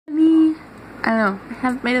I know, I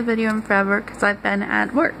haven't made a video in forever because I've been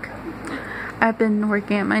at work. I've been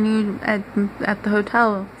working at my at the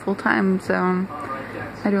hotel full time, so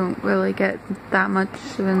I don't really get that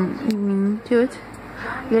much of an evening to it.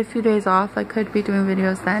 I get a few days off. I could be doing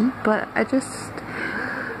videos then, but I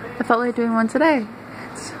felt like doing one today.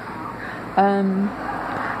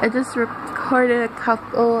 I just recorded a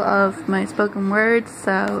couple of my spoken words,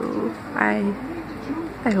 so I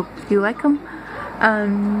hope you like them.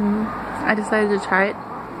 I decided to try it.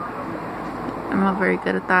 I'm not very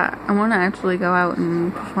good at that. I want to actually go out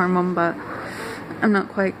and perform them, but I'm not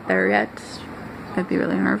quite there yet. I'd be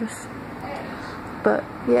really nervous. But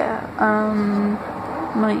yeah,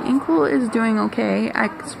 my ankle is doing okay. I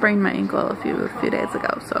sprained my ankle a few days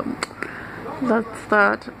ago, so that's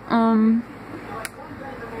that.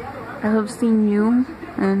 I love seeing you,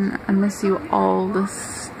 and I miss you all the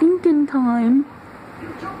stinking time.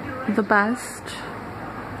 The best.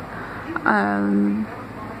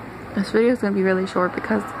 This video is gonna be really short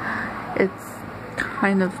because it's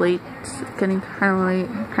kind of late. It's getting kind of late.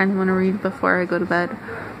 I kind of want to read before I go to bed,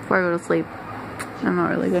 before I go to sleep. I'm not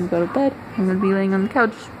really gonna go to bed. I'm gonna be laying on the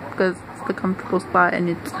couch because it's the comfortable spot and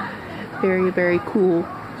it's very, very cool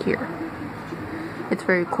here. It's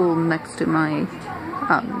very cool next to my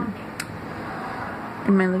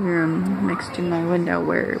in my living room, next to my window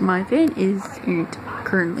where my fan is in it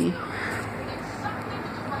currently.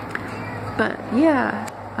 But yeah,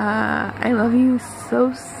 I love you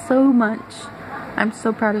so much. I'm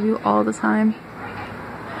so proud of you all the time.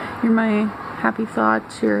 You're my happy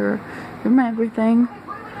thoughts. You're my everything.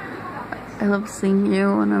 I love seeing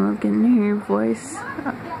you and I love getting to hear your voice.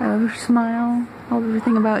 I love your smile. I love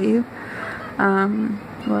everything about you.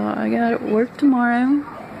 Well, I got work tomorrow.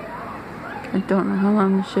 I don't know how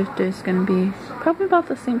long the shift is gonna be. Probably about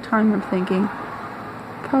the same time, I'm thinking.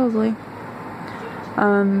 Probably.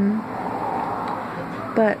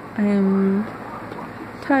 But I'm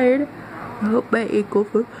tired. I hope my ankle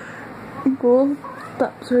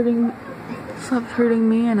stops hurting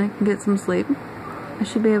me and I can get some sleep. I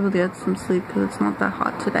should be able to get some sleep because it's not that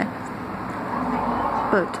hot today.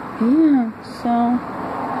 But yeah, so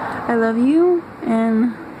I love you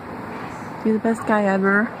and you're the best guy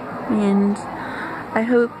ever. And I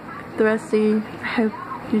hope the rest of you, I hope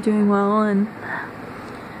you're doing well, and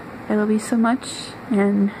I love you so much,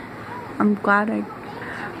 and I'm glad I'm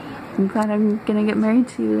gonna get married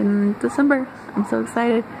to you in December. I'm so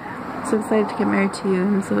excited. I'm so excited to get married to you,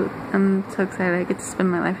 and I'm so excited I get to spend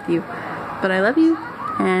my life with you. But I love you,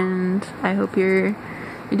 and I hope you're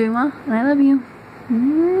doing well, and I love you.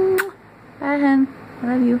 Bye, hun. I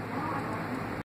love you.